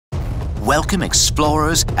welcome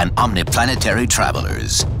explorers and omniplanetary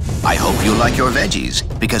travelers. I hope you like your veggies,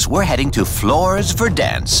 because we're heading to Flors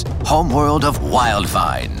Verdana, homeworld of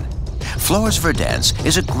Wildvine. Flors Verdana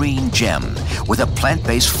is a green gem where the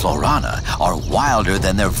plant-based Florauna are wilder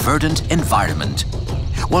than their verdant environment.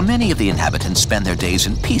 While many of the inhabitants spend their days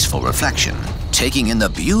in peaceful reflection, taking in the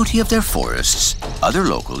beauty of their forests, other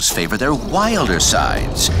locals favor their wilder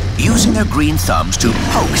sides. Using their green thumbs to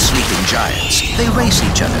poke sleeping giants, they race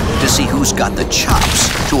each other to see who's got the chops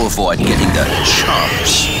to avoid getting the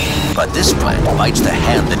chomps. But this plant bites the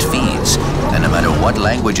hand that feeds, and no matter what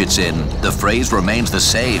language it's in, the phrase remains the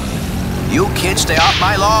same. You kids stay off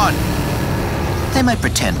my lawn! They might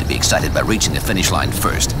pretend to be excited by reaching the finish line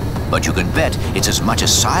first, but you can bet it's as much a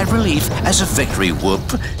sigh of relief as a victory whoop.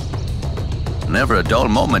 Never a dull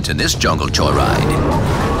moment in this jungle joyride.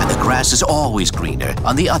 And the grass is always greener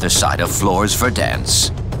on the other side of Flors Verdana.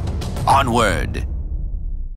 Onward!